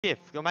if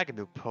you're making a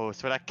new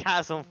post where that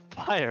cat's on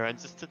fire and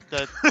just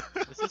that.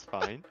 This is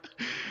fine.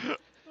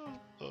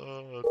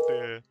 Oh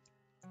dear.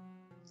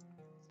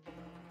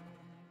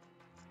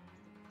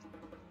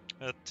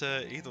 But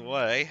either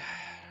way,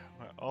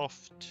 we're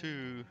off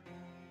to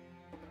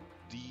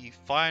the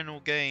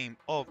final game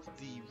of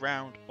the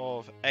round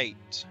of 8.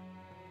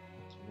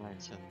 You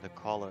mentioned the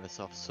colors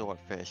of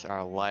Swordfish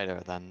are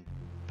lighter than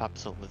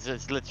Pepsil.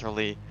 It's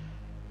literally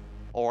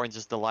orange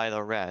is the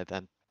lighter red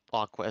and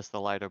aqua is the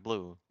lighter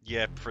blue.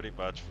 Yeah, pretty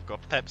much. We've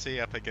got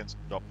Pepsi up against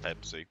not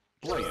Pepsi.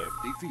 Player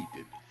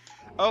defeated.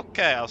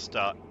 Okay, I'll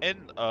start in.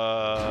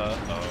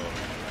 Lag!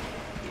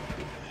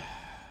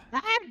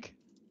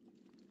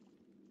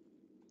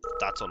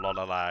 That's a lot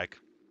of lag.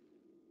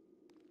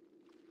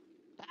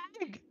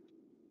 Lag!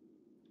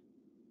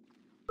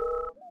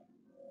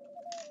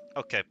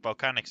 Okay,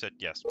 Volcanic said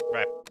yes.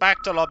 Right,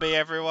 back to lobby,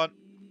 everyone.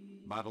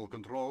 Battle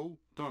control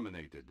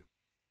terminated.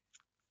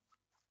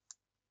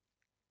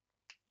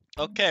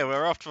 Okay,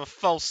 we're off to a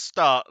false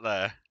start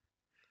there.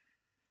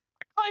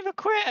 I can't even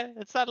quit!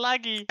 It's that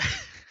laggy!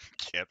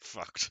 Get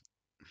fucked.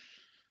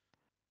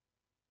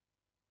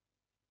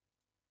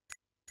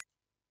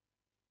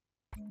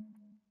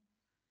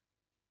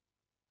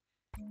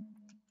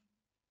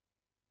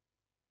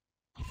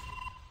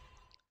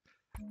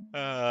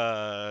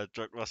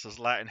 Drunkmaster's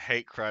Latin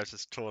hate crimes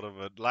this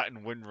tournament.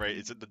 Latin win rate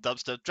is in the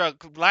dumpster.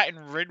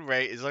 Latin win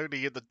rate is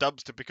only in the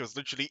dumpster because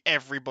literally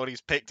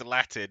everybody's picked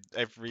Latin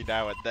every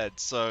now and then.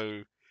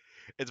 So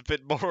it's a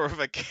bit more of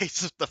a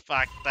case of the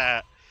fact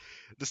that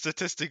the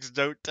statistics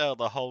don't tell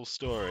the whole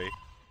story.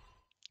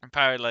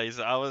 Apparently,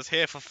 I was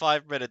here for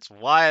 5 minutes.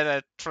 Why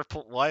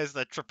is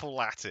there triple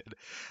Latin?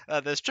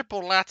 There's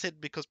triple Latin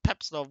because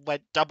Pepsilon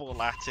went double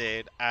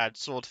Latin and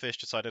Swordfish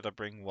decided to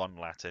bring 1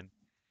 Latin.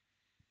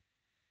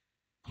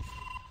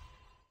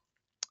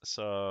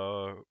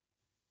 So,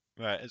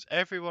 right, has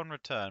everyone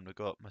returned? We've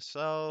got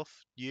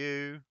myself,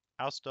 you,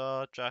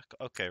 Alstar, Jack.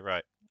 Okay,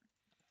 right.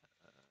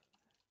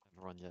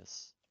 Everyone,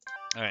 yes.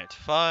 Alright,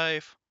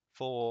 5,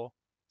 4,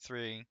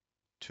 3,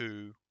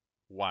 2,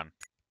 1.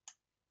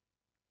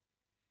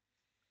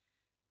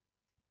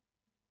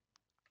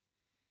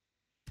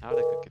 Now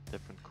they could get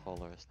different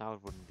colors. Now it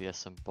wouldn't be as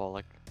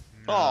symbolic.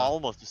 No. Oh,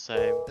 almost the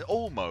same.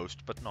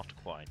 Almost, but not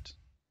quite.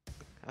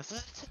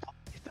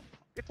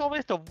 It's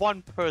always the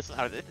one person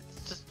out.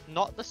 It's just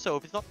not the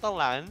soap, it's not the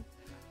land,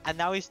 and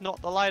now he's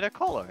not the lighter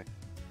color.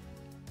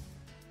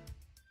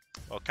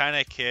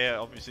 Volcanic here,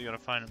 obviously going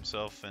to find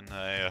himself in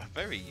a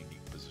very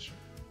unique position.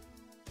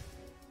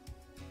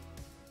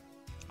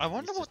 I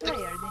wonder what the...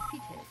 Player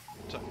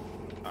defeated.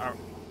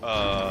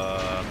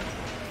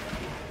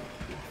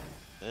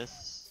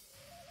 This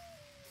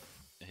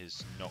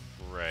is not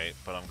great,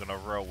 but I'm going to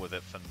roll with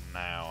it for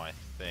now, I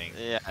think.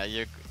 yeah,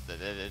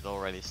 it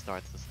already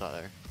starts to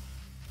stutter.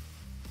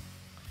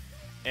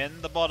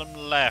 In the bottom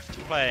left,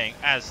 playing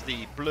as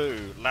the Blue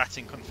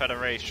Latin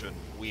Confederation,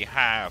 we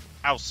have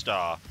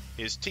Alstar.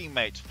 His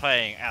teammates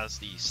playing as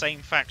the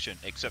same faction,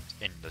 except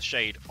in the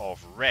shade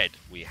of red.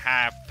 We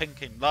have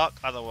Pink in Luck,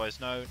 otherwise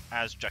known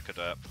as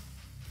JackoDerp.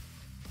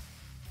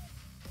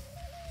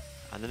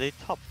 And in the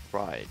top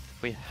right,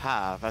 we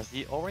have, as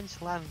the Orange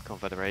Land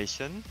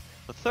Confederation,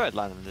 the third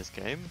land in this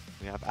game,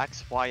 we have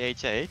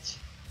Xyhh,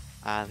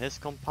 and his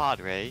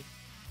compadre,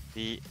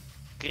 the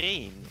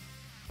Green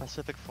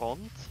Pacific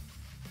Front,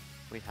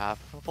 we have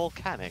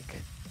Volcanic.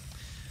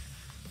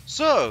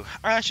 So,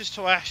 Ashes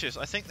to Ashes.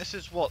 I think this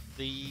is what,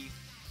 the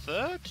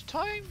 3rd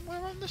time we're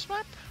on this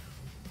map?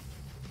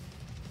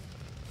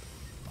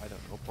 I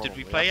don't know. Did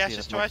we probably. play I've seen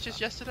Ashes it to multiple Ashes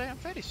times. yesterday? I'm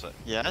fairly certain.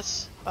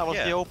 Yes, that was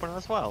Yeah. the opener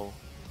as well.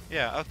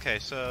 Yeah, okay,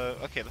 so,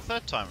 okay, the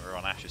 3rd time we're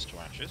on Ashes to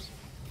Ashes.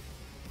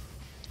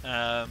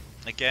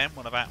 Again,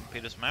 one of Atom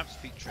Peter's maps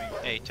featuring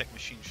a tech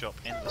machine shop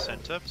in the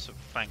centre, so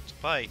flanked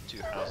by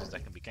 2 houses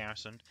that can be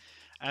garrisoned,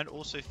 and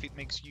also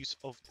makes use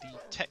of the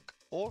tech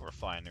ore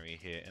refinery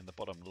here in the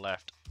bottom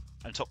left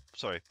and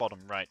bottom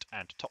right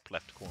and top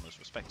left corners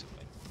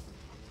respectively.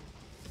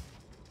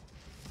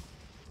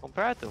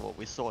 Compared to what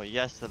we saw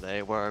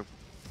yesterday, where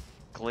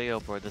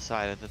Cleober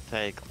decided to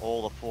take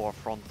all the 4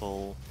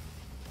 frontal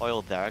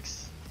oil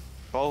derricks,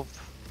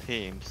 both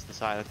teams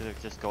decided to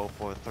just go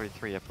for a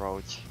 3-3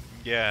 approach.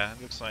 Yeah,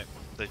 it looks like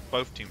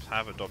both teams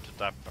have adopted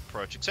that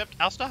approach, except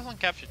Alstar hasn't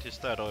captured his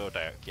 3rd oil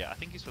derrick yet. I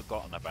think he's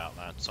forgotten about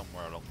that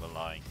somewhere along the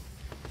line.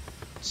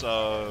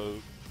 So,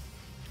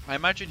 I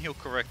imagine he'll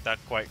correct that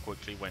quite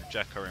quickly when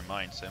Jacko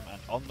reminds him,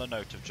 and on the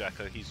note of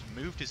Jacko, he's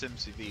moved his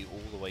MCV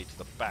all the way to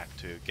the back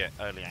to get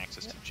early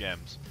access to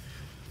gems.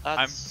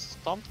 That's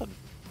something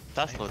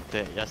Tesla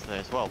did yesterday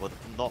as well, but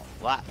not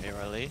that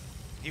early.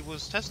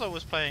 Tesla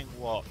was playing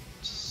what?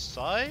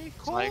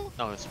 Cycle?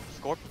 No, it's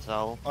Scorpion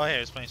Cell. Oh yeah, he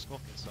was playing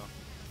Scorpion Cell.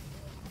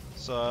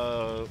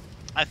 So,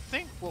 I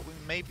think what we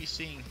may be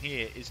seeing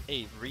here is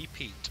a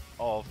repeat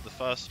of the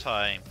first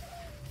time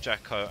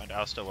Jacko and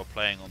Alstar were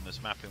playing on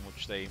this map, in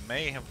which they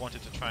may have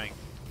wanted to try and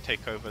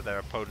take over their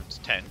opponent's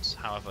tents.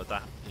 However,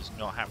 that is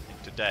not happening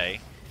today.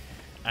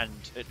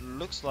 And it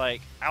looks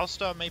like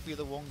Alstar may be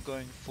the one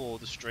going for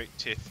the straight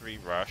tier 3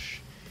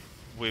 rush,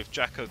 with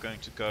Jacko going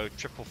to go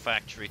triple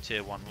factory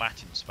tier 1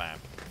 Latin spam.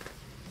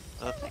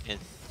 The thing is,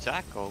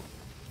 Jacko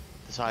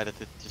decided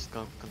to just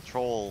go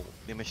control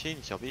the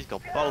machine shop. He's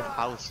got both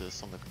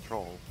houses under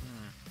control.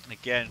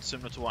 Again,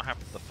 similar to what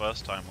happened the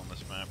first time on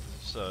this map,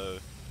 so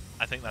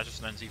I think that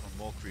just lends even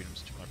more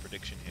credence to my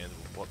prediction here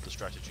of what the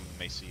strategy you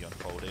may see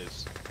unfold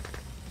is.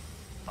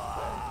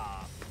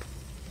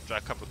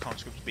 Drag a couple of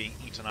conscripts being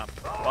eaten up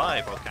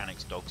by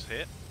Volcanic's dogs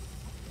here.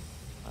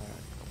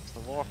 Comes the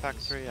war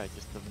factory. I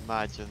just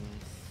imagine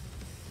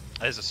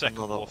There's a second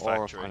another war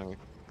ore factory. refinery.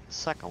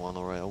 Second one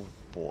already. Oh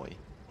boy.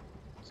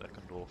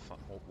 Second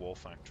war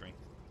factory.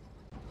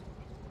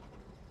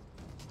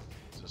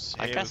 So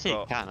I here guess we've he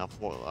got- can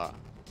afford that.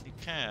 He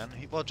can.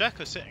 Well,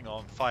 Jacko's sitting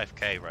on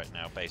 5k right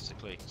now,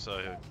 basically.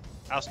 So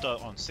Alstar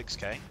on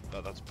 6k,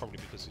 but that's probably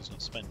because he's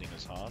not spending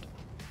as hard.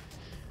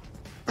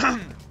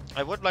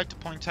 I would like to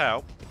point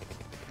out,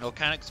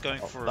 Volcanic's going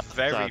for a that's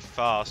very done.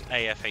 fast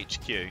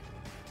AFHQ.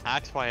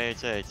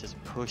 Xyhh is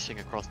pushing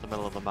across the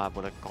middle of the map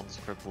with a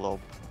conscript blob.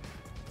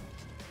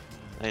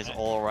 And he's Okay.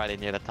 already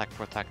near the tech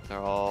protector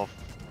of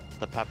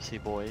the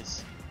Pepsi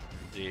boys.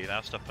 Indeed,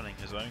 Alstar putting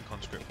his own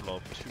conscript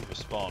blob to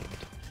respond.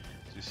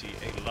 So you see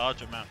a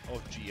large amount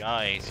of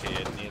GIs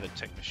here near the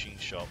tech machine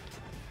shop.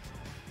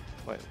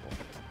 Wait,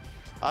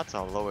 that's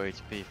a low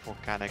HP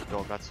Volcanic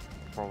dog. That's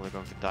probably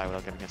going to die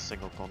without getting a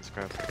single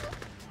conscript.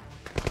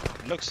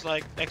 Looks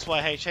like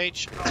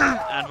XYHH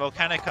and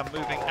Volcanic are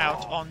moving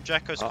out on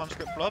Jacko's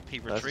conscript blob. He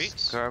There's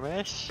retreats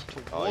skirmish.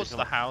 towards the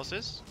gonna...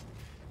 houses.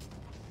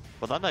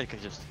 But then they can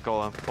just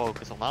go and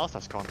focus on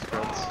Alstar's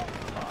conscripts.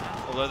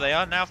 Although they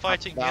are now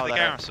fighting near Now the that-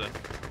 garrison.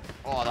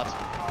 Oh,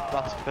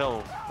 that's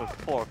filled with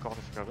 4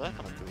 conscripts. That's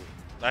gonna do.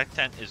 That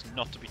tent is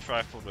not to be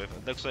trifled with.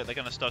 It looks like they're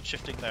going to start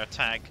shifting their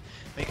attack.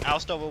 I think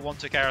Alstar will want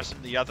to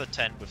garrison the other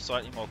tent with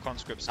slightly more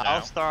conscripts now.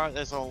 Alstar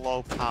is on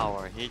low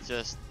power. He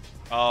just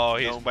Oh,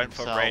 he domed went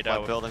for himself by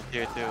radar. building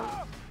tier 2.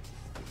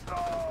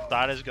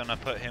 That is going to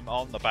put him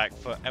on the back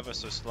foot ever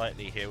so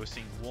slightly here. We're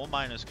seeing war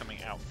miners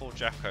coming out for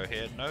Jacko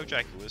here. No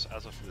Jaguars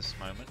as of this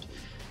moment.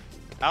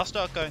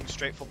 Alstar going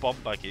straight for bomb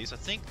buggies. I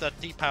think that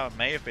depower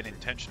may have been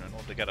intentional in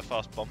order to get a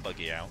fast bomb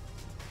buggy out.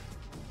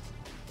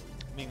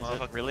 Meanwhile,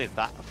 Is it really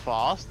that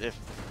fast if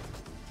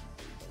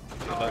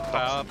low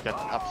power, get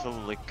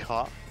absolutely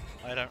cut?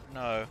 I don't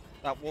know.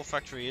 That war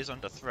factory is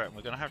under threat, and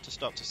we're going to have to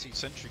start to see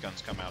sentry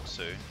guns come out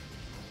soon.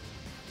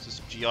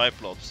 This GI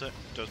blob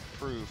certainly does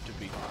prove to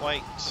be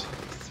quite a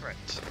threat.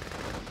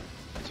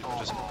 As it will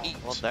just eat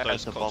Well, there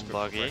those is the conscripts bomb for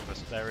buggy.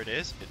 breakfast. There it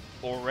is. It's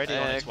already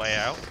on its way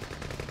out.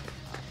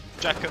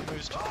 Jacko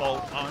moves to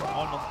fold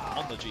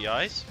on the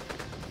GIs.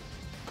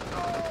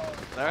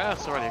 There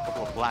is already a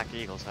couple of Black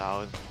Eagles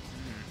out.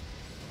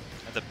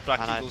 And the Black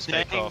And I Eagles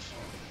take think- off.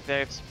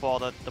 They've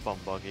spotted the bomb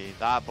buggy.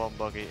 That bomb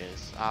buggy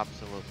is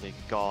absolutely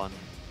gone.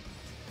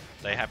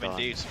 They have done.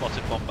 indeed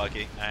spotted bomb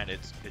buggy, and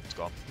it's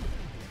gone.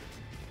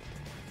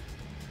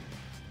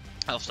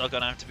 Alstar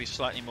gonna have to be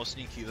slightly more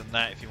sneaky than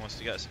that if he wants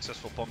to get a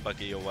successful bomb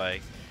buggy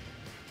away.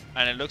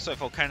 And it looks like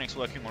Volcanic's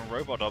working on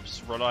robot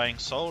ops, relying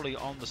solely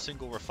on the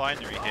single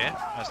refinery here,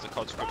 as the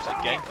conscripts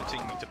again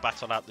continue to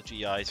battle out the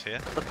GIs here.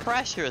 The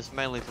pressure is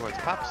mainly towards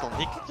Pepsilon.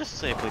 He can just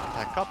simply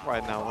pack up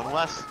right now,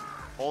 unless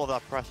all of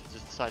that pressure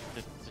just decides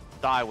to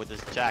die with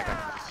his jack and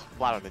just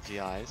splatter the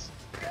GIs.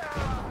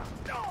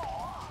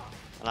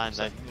 And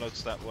then It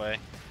looks that way.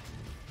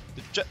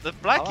 The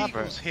Black However-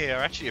 Eagles here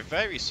are actually a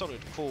very solid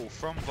call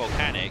from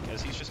Volcanic,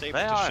 as he's just able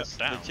they to are shut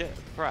down. legit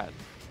threat.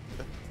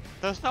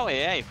 There's no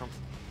AA from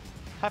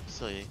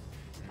Pepsi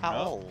at No.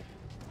 all.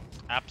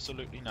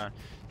 Absolutely none.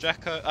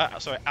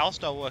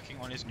 Alstar working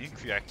on his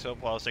nuke reactor,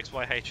 whilst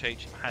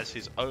XYHH has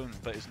his own,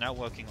 but is now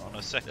working on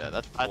a second war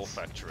that's-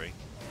 factory.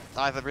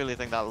 I really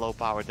think that low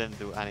power didn't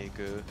do any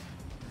good.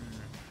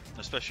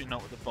 Especially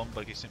not with the bomb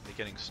buggy simply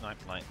getting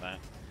sniped like that.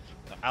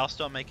 Now,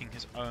 Alstar making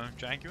his own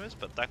Jaguars,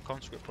 but that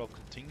conscript blob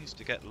continues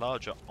to get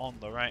larger on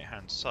the right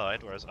hand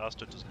side, whereas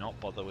Alstar does not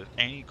bother with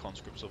any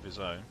conscripts of his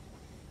own.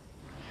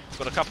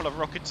 Got a couple of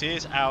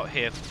Rocketeers out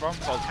here from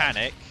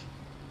Volcanic,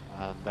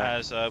 And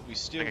as we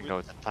still... they can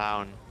go to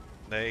town.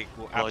 They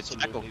will Well,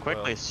 absolutely Jacko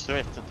quickly will.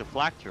 switched into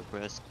Flak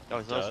Troopers.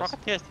 Those does.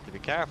 Rocketeers need to be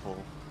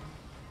careful.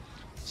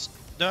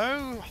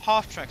 No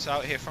half tracks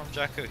out here from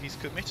Jacko. He's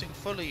committing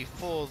fully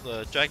for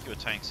the Jaguar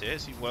tanks here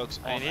as he works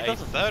I on mean, he a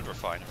doesn't- third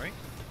refinery.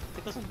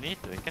 He doesn't need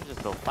to, he can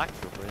just build Flak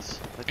Troopers.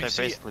 They You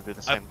see, basically do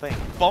the same thing.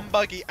 Bomb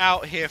buggy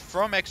out here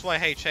from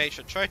XYHH.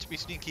 I tried to be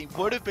sneaky,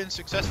 would have been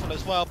successful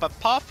as well, but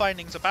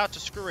Pathfinding's about to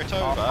screw it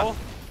over.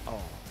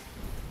 Oh.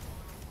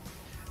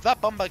 If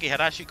that bomb buggy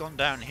had actually gone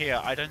down here,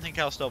 I don't think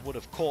Alstar would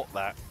have caught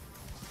that.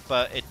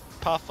 But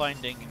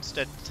Pathfinding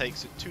instead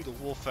takes it to the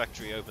war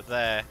factory over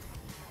there,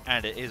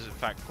 and it is in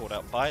fact caught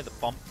out by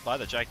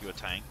the Jaguar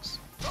tanks.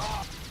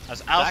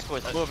 As Jacko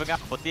is Alstar, moving up,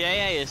 but the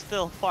AA is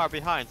still far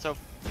behind, so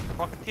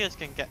Rocketeers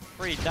can get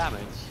free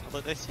damage.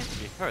 Although they seem to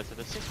be hurt, so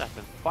they seem to have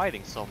been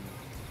fighting some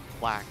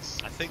Blacks.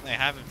 I think they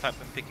have in fact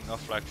been picking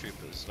off flag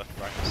troopers left,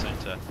 right, and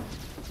centre.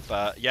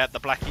 But yeah, the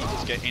Black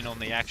Eagles get in on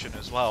the action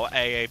as well.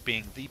 AA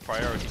being the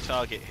priority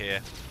target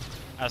here,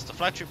 as the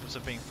flag troopers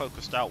are being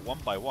focused out one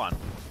by one.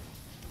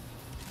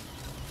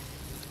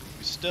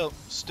 We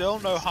still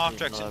no half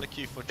tracks in the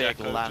queue for big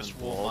Jacko, land just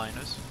war wall.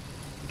 miners.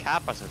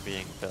 Kappas are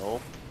being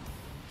built.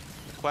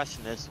 The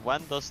question is,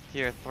 when does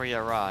tier 3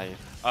 arrive?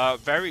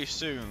 Very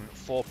soon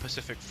for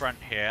Pacific Front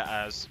here,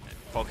 as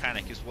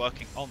Volcanic is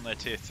working on their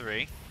tier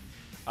 3.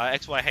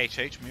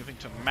 Xyhh moving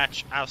to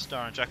match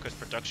Alstar and Jacko's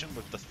production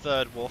with the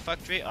third war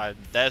factory, and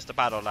there's the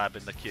battle lab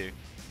in the queue.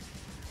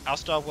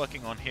 Alstar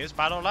working on his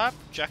battle lab,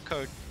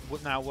 Jacko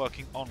now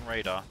working on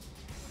radar.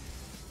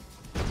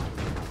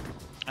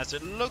 As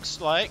it looks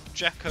like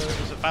Jacko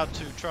is about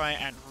to try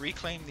and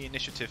reclaim the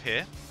initiative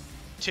here.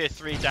 Tier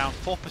 3 down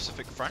for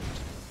Pacific Front.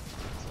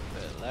 It's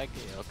a bit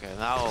laggy. Okay,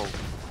 now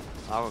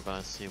we're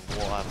gonna see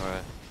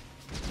whatever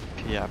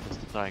PF is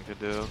trying to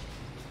do.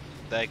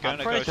 They're going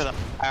to I'm pretty go. sure that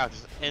Pirate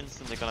is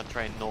instantly gonna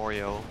train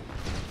Norio.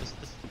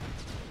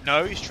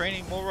 No, he's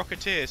training more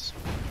Rocketeers.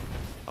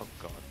 Oh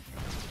god.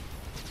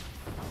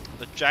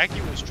 The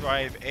Jaguars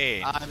drive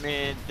in. I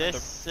mean,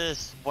 this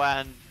is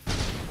when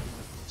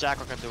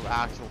Jacko can do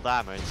actual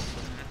damage.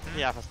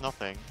 PF has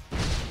nothing.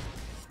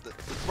 The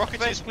It's Rocketeers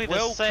basically the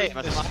will same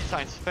clean as this.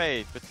 Einstein's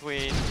fate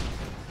between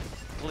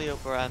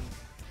Cleoper and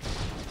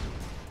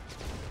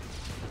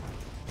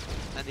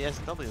the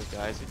SW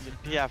guys.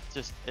 PF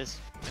just is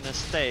in a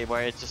state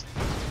where it just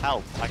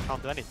help. I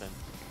can't do anything.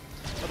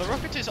 Well, the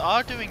Rocketeers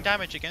are doing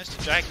damage against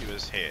the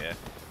Jaguars here,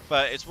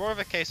 but it's more of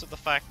a case of the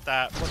fact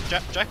that what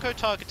Jacko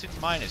targeted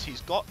miners,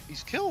 he's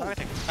killed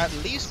at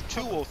least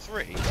 2 or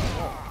 3.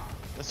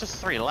 There's just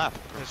 3 left.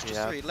 There's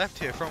just 3 left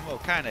here from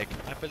Volcanic.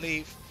 I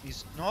believe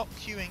he's not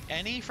queuing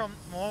any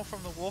more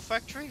from the War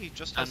Factory. He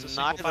just has a And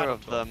single neither battle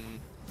of torch.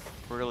 them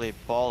really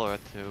bother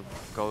to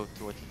go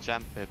towards the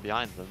jump pit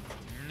behind them.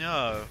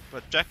 No,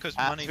 but Jacko's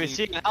money As we needs.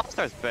 see in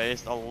Alstar's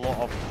base, a lot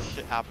of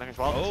shit happening as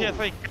well. Oh. Tier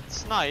 3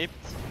 gets sniped.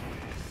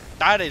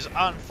 That is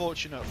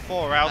unfortunate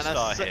for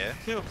Alstar and here.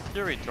 2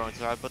 Fury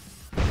drones are out, but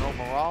no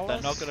Morales.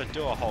 They're not going to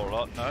do a whole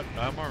lot. No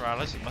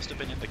Morales. He must have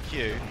been in the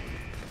queue.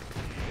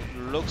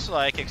 It looks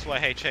like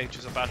Xyhh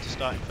is about to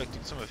start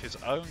inflicting some of his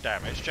own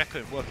damage.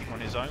 Jacko working on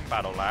his own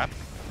battle lab.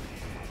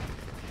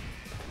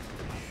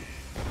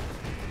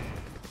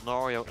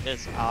 Norio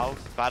is out.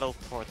 Battle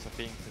torches are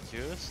being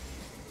produced.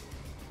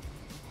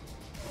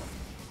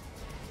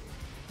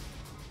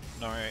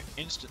 Norio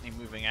instantly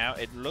moving out.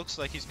 It looks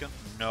like he's going.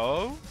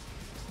 No,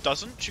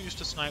 doesn't choose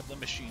to snipe the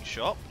machine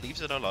shop.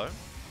 Leaves it alone.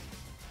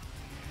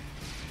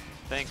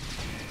 I think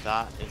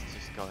that is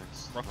just going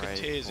straight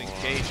Rocketeers for...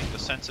 engaging the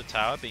sensor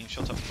tower, being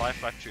shot up by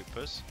flag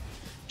troopers.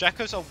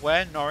 Jacko's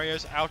aware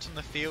Norio's out in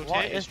the field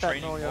What here. is Is that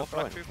training more Norio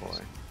flag going troopers.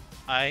 for?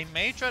 I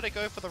may try to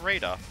go for the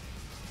radar.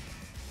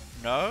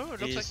 No, it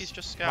looks like he's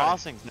just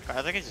scouting. Passing.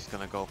 I think he's just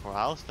gonna go for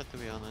Alstar, to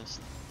be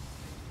honest.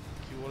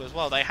 Wall as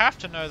well. They have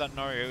to know that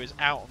Norio is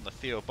out on the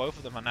field. Both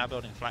of them are now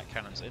building flat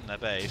cannons in their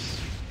base.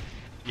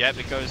 Yep,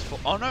 it goes for.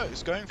 Oh no,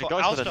 it's going for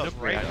goes for the Alstar's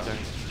nuke radar. reactor.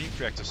 Nuke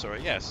reactor,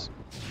 sorry. Yes.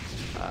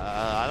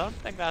 I don't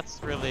think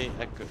that's really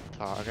a good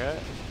target.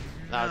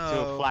 Now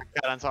No. 2 flak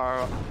cannons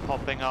are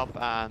popping up,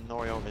 and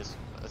Norio is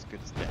as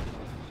good as dead.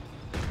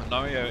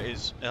 Norio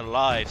is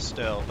alive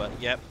still, but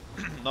yep,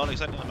 not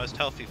exactly the most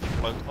healthy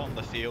bloke on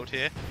the field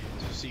here.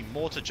 So you see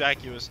mortar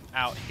Jaguars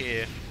out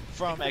here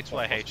from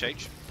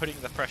Xyhh, putting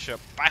the pressure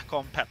back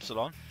on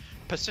Pepsilon.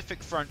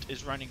 Pacific Front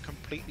is running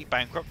completely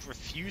bankrupt,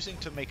 refusing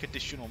to make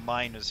additional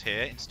miners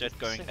here, instead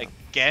going Yeah.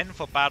 again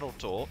for battle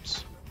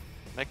torps.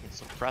 Making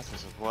suppressors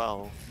as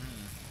well.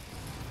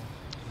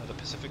 The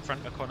Pacific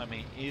Front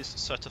economy is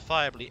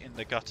certifiably in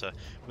the gutter.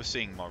 We're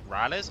seeing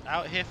Morales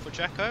out here for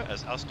Jacko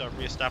as Alstar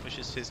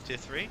re-establishes his tier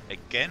 3,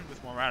 again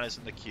with Morales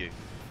in the queue.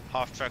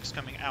 Half tracks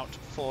coming out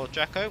for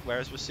Jacko,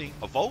 whereas we're seeing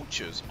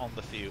Vultures on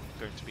the field,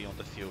 going to be on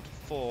the field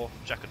for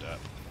JackoDerp.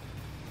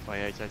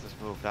 YHA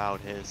just moved out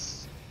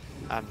his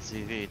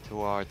MCV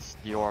towards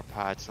the ore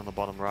patch on the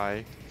bottom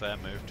right. Fair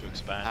move to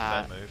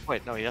expand, fair move.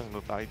 Wait, no, he hasn't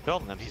moved out. He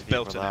built an MCV. He's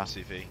built for an that.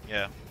 MCV,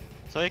 yeah.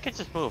 So he can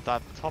just move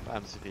that top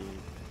MCV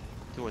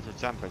towards the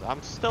jumper.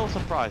 I'm still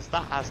surprised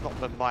that has not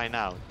been mined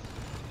out.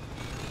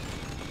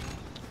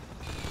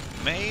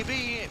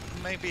 Maybe it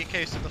may be a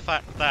case of the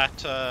fact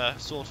that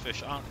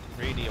Swordfish aren't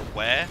really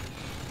aware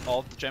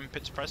of the gem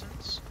pit's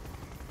presence.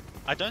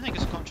 I don't think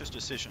it's a conscious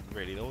decision,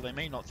 really, or they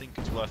may not think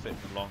it's worth it in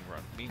the long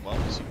run. Meanwhile,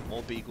 we see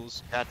more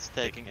beagles. That's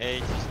taking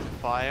ages to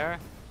fire,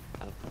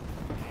 and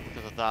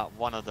because of that,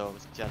 one of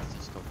those jets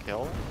just got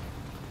killed.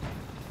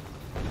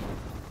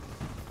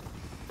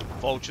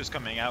 Vultures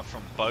coming out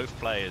from both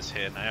players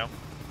here now.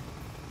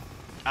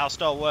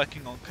 Alstar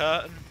working on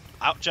Curtain.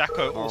 Out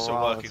Jacko also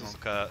Morales working on is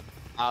Curtain.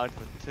 Out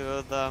with 2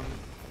 of them.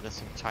 There's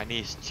some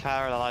Chinese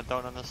chair that I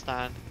don't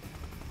understand.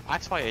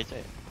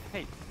 XYHA.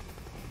 Hey,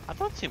 I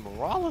don't see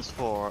Morales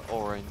for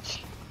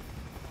orange.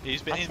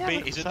 He's been I in see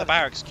him he's in at the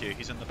barracks queue.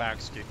 He's in the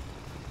barracks queue.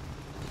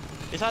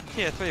 He's had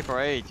tier 3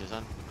 for ages,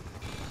 and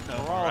No,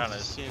 Morales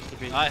Morales. seems to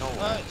be I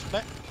nowhere.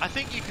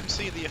 think you can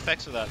see the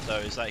effects of that though,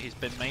 is that he's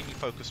been mainly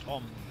focused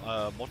on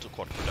mortar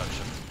quad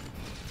production.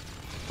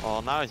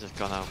 Well, now he's just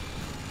gonna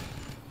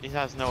he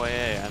has no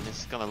AA and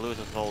he's gonna lose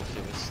his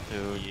vultures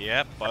to.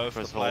 Yep, both the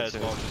Emperor's players'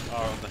 vultures. vultures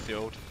are on the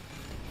field.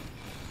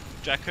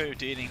 Jacko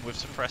dealing with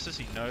suppressors,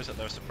 he knows that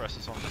there are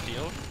suppressors on the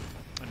field.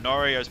 And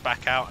Norio's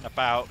back out and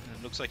about, and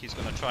it looks like he's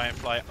going to try and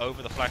fly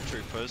over the flag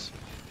troopers.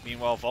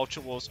 Meanwhile, Vulture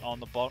Wars on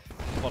the bottom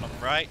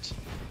right.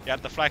 You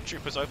have the flag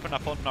troopers open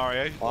up on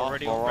Norio,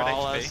 already on red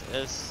Morales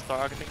HP. is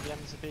targeting the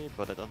MCB,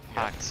 but it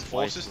unpacks.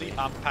 Forces the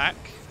unpack.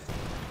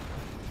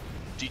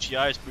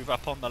 DGIs move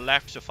up on the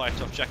left to fight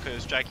off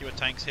Jacko's Jaguar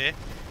tanks here.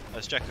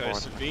 As Jacko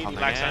Forces severely coming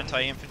lacks in.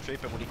 anti-infantry,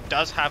 but what he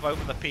does have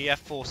over the PF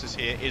forces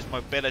here is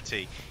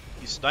mobility.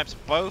 He snipes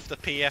both the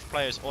PF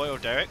players' oil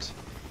derricks.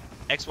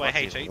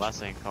 XYHH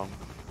Less income.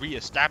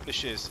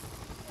 re-establishes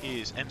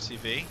his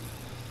MCV,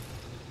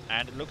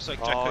 and it looks like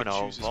Oh Jacko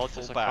no, chooses to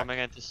vultures fall are back. coming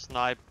in to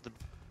snipe the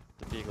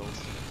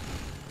beagles.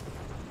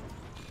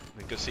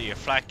 We can see a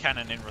flag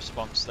cannon in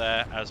response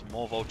there as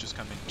more vultures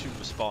come in to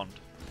respond.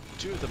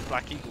 Two of the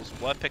Black Eagles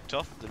were picked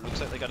off. It looks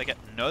like they're going to get...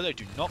 No, they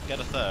do not get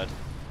a third.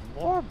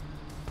 More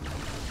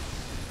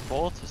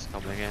vultures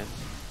coming in.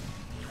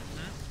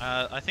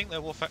 I think they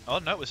will... Oh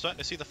no, we're starting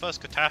to see the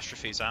first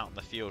catastrophes out in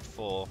the field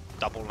for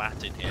double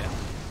Latin here.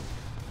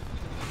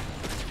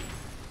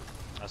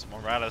 As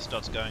Morales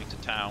starts going to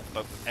town,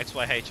 but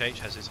XYHH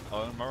has his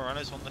own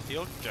Morales on the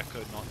field. Jacko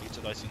not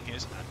utilising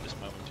his at this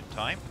moment in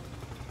time.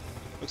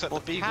 Looks like the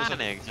Beagles are...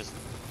 Volcanic just...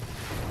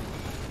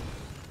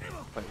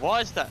 Wait,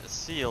 what is that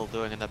seal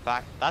doing in the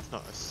back? That's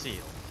not a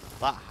seal.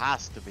 That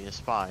has to be a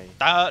spy.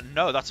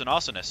 No, that's an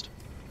arsonist.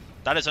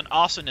 That is an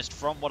arsonist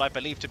from what I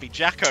believe to be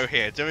Jacko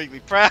here, doing me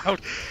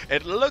proud.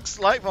 It looks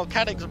like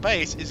Volcanic's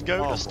base is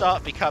going to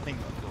start becoming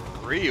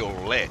real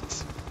lit.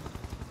 It's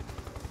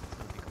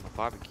gonna become a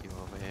barbecue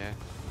over here.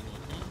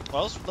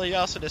 Whilst the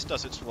arsonist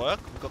does its work,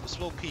 we've got the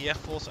small PF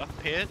force up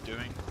here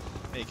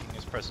making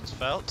his presence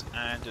felt,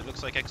 and it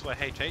looks like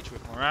XYHH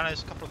with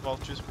Morales, a couple of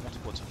vultures,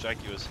 multiple of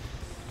Jaguars,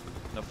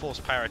 and the force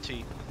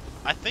parity.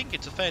 I think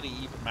it's a fairly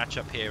even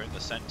matchup here in the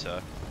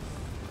centre.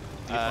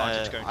 The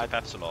advantage going to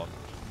Pepsilon.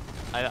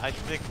 I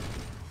think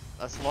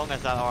as long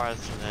as that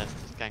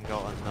arsonist can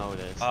go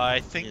unnoticed. I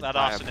think the that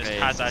entire arsonist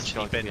base has is actually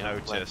going to been be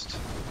noticed.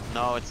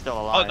 No, it's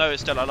still alive. Oh no,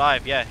 it's still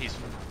alive, yeah, he's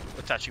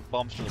attaching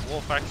bombs to the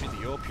war factory,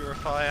 the ore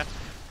purifier.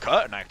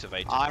 Curtain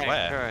activated, Iron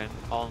where? current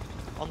on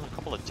a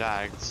couple of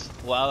Jags.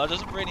 Well, that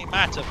doesn't really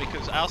matter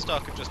because Alstar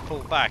can just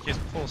pull back. His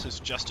force is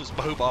just as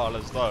mobile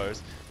as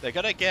those. They're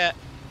gonna get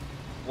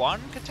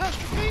one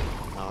catastrophe?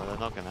 No, they're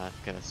not gonna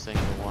get a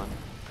single one.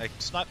 They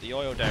snipe the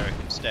oil derrick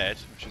instead,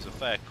 which is a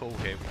fair call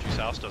here, reduce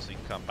Alstar's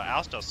income. But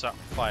Alstar's set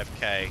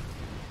 5k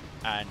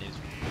and is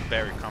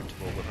very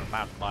comfortable with the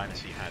amount of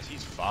miners he has.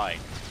 He's fine.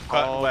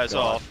 Curtain wears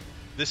off.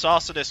 This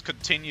arsonist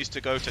continues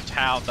to go to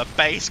town. The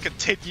base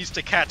continues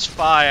to catch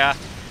fire.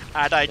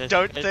 And I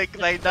don't think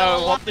they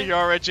know what the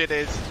origin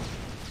is.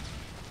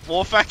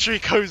 War factory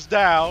goes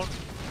down.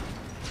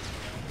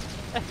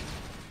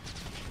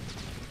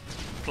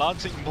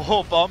 Planting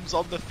more bombs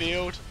on the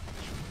field.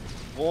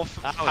 War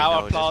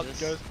power plant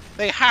goes.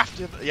 They have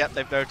to. Yep,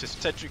 they've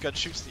noticed. Sentry gun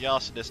shoots the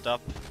arsonist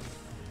up.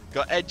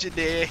 Got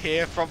engineer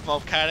here from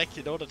Volcanic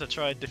in order to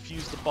try and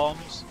defuse the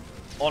bombs.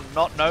 Or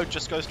not, no,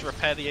 just goes to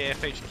repair the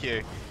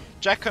AFHQ.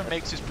 Jacko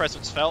makes his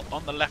presence felt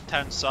on the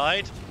left-hand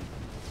side.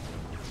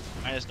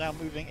 And is now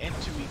moving in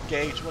to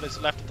engage what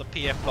is left of the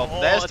PF blob.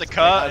 There's the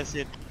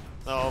curtain.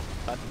 No,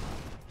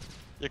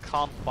 you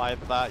can't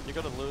fight that. You're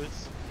gonna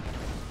lose.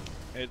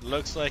 It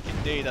looks like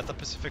indeed that the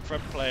Pacific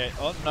Front player.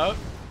 Oh no,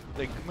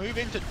 they move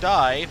in to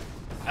dive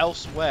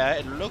elsewhere.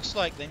 It looks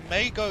like they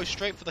may go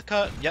straight for the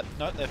curtain. Yep,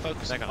 no, they're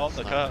focusing on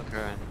the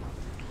curtain.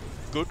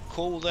 Good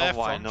call there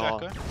from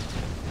Jacko.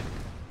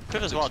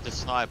 Could as well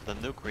just snipe the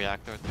nuke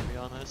reactor, to be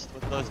honest,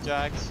 with those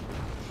Jags.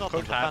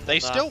 Could have.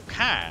 They still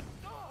can.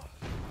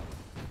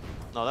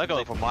 No, they're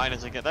going for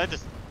miners again. They're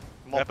just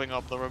mopping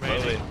up the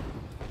remaining.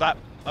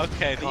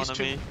 Okay, these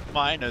two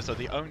miners are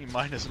the only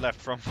miners left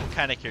from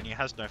Volcanic and he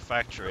has no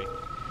factory.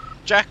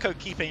 Jacko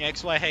keeping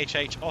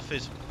XYHH off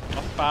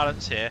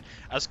balance here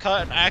as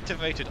curtain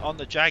activated on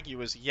the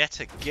Jaguars yet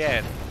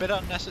again. A bit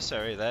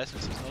unnecessary there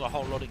since there's not a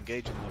whole lot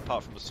engaging them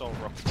apart from the Soul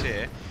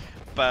Rocketeer.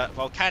 But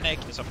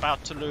Volcanic is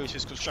about to lose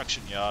his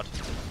construction yard.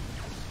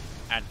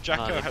 And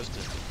Jacko has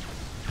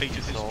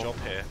completed his job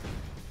here.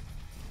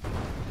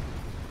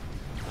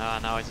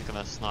 Now he's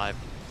gonna snipe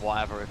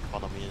whatever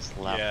economy is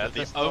left. Yeah, if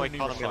there's no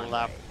economy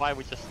left, why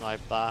would you snipe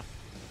that?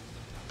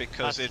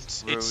 Because it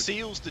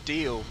seals the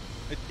deal.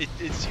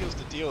 It seals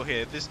the deal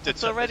here.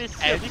 It's already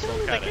sealed. He's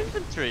only like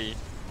infantry.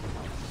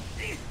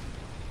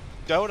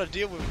 Don't want to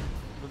deal with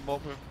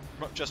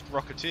just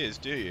Rocketeers,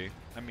 do you?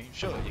 I mean,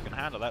 sure, you can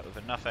handle that with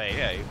enough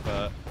AA,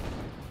 but...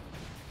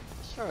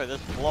 Sure,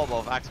 this blob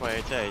of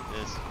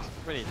XYH8 is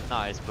pretty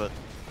nice, but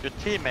your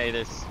teammate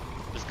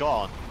is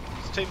gone.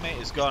 His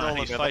teammate is gone and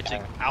he's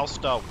fighting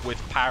Alstar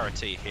with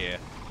parity here.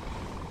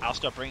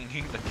 Alstar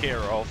bringing the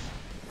Kirov.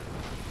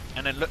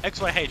 And then look,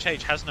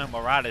 XYHH has no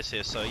Morales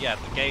here, so yeah,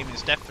 the game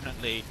is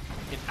definitely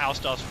in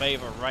Alstar's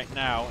favour right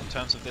now in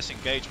terms of this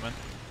engagement.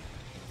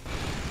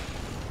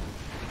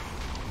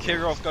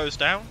 Kirov goes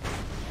down.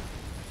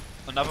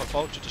 Another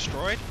vulture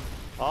destroyed.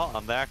 Oh,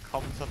 and there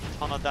comes a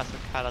ton of Desert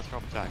Catalyst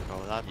from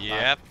Jacko.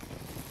 Yep.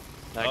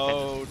 That Oh,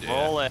 can just dear.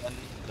 roll in.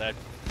 That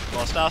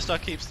whilst Alstar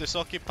keeps this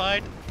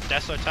occupied,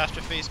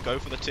 Desotastrophes go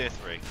for the tier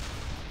 3.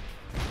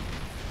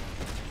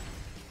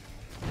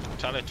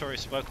 Retaliatory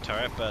smoke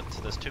turret, but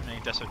there's too many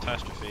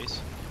Desotastrophes.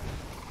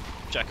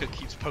 Jacko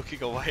keeps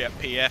poking away at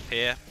PF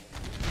here.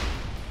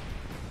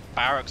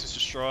 Barracks is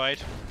destroyed.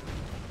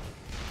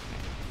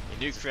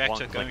 The nuke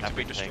reactor going to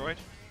be destroyed.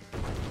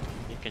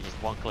 You can just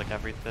one-click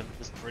everything.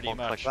 Just Pretty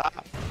one-click much. that.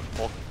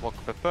 One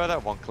click further,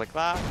 one-click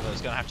that. So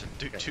it's going to have to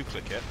do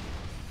 2-click it.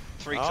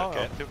 3-click Oh,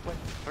 it, 2-click,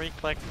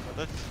 3-click.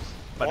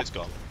 but it's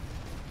gone.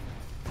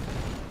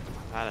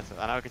 And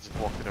now we can just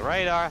walk to the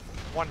radar,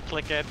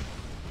 one-click it.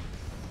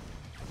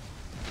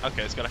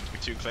 Okay, it's going to have to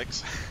be 2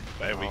 clicks.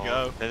 There we Oh,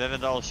 go. They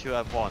didn't all shoot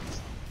at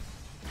once.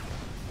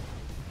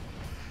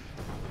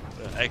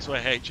 The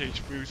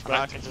XYHH moves Now I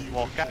back can to just you.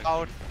 walk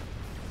out.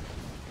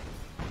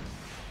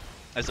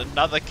 There's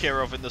another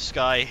Kirov in the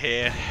sky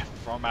here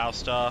from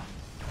Alstar.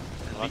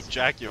 Well, Elite that's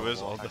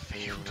Jaguars not on the actually,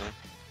 field.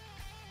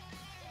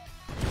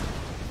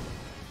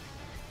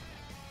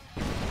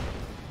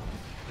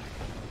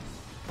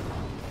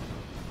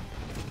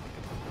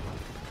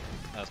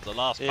 As the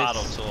last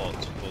battle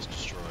taught was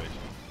destroyed.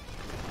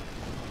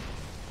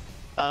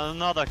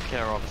 Another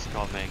Kirov is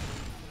coming.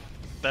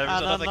 There is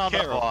And another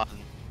Kirov. one.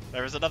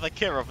 There is another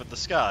Kirov in the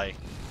sky.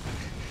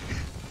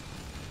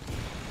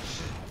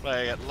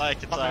 Playing it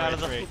like it's Coming out of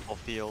the Iron football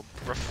field.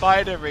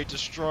 Refinery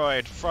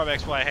destroyed from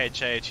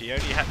XYHH. He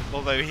only had,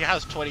 although he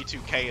has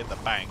 22k in the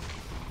bank.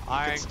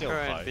 Iron still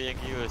current fight. being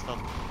used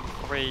on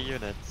 3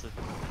 units.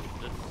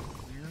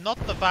 Not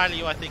the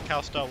value I think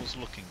Alstar was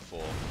looking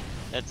for.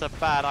 It's a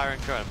bad iron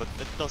current, but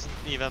it doesn't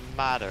even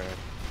matter.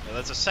 Yeah,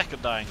 there's a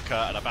second Iron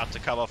Curtain about to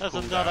come off There's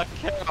cooldown. another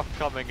Kirov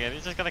coming in.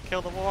 He's just gonna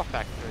kill the war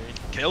factory.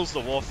 Kills the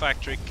War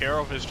Factory.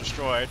 Kirov is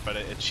destroyed, but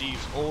it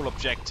achieves all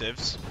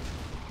objectives.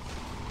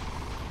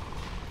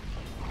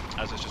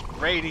 As there's just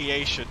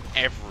radiation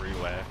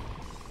everywhere.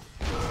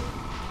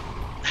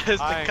 There's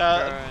the Iron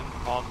curtain.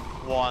 current on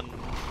 1.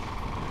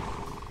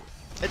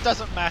 It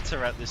doesn't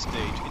matter at this stage.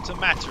 It's a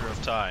matter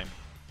of time.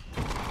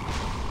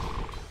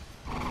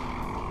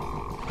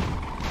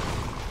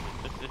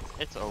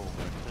 It's over.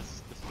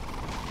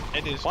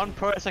 It is. One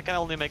person can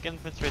only make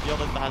infantry, the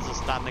other has a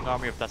standing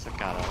army of Desert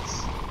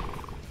Catalysts.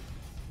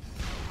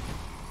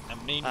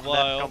 And And then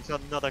meanwhile, comes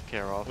another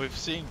Kirov. we've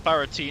seen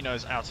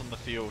Buratinos out on the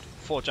field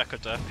for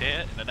JackoDerp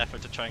here in an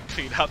effort to try and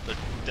clean up the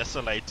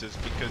Desolators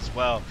because,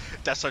 well,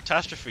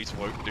 Desotastrophes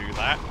won't do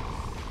that.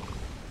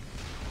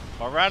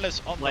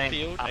 Morales on the Flame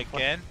field up.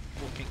 again,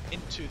 walking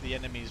into the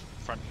enemy's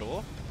front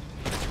door.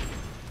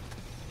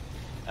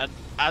 And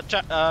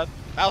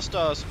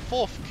Alstar's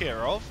 4th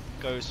Kirov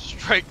goes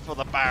straight for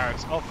the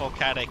barracks of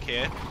Volcanic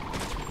here.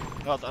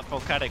 Not that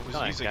Volcanic was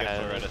using it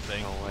for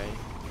anything. No way.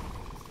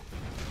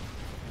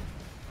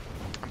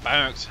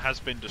 Barracks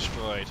has been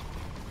destroyed.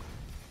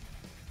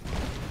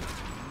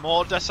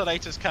 More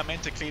Desolators come in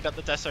to clean up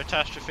the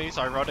Desotastrophes.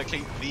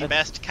 Ironically, the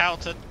best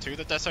counter to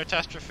the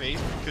Desotastrophes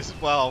because,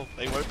 well,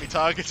 they won't be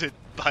targeted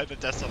by the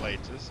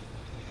Desolators.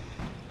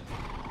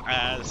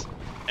 As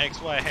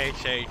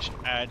XYHH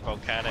and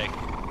Volcanic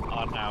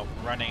are now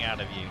running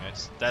out of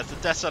units. There's the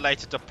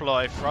Desolator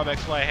deploy from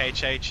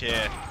XYHH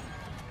here.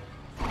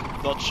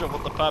 Not sure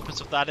what the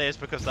purpose of that is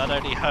because that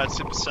only hurts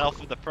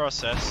himself in the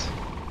process.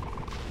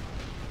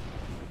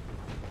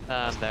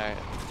 And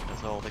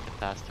there's all the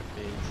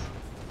catastrophes.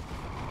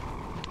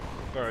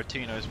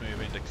 Buratino's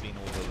moving to clean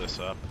all of this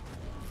up.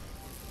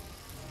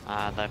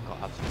 And they've got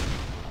absolutely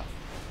nothing.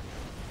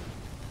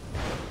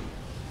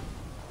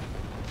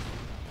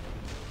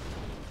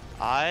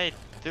 I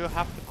do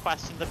have to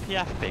question the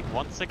PF pick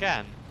once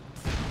again.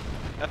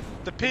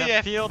 The In a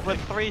PF field with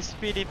 3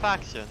 speedy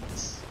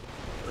factions,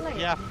 the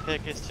PF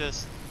pick is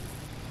just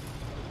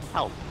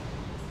help.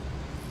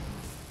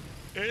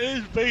 It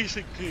is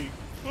basically.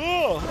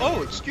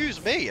 Oh,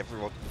 excuse me,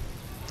 everyone.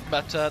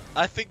 But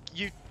I think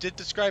you did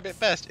describe it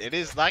best. It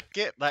is that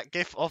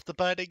gif of the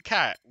burning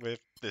cat with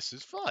 "This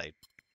is fine."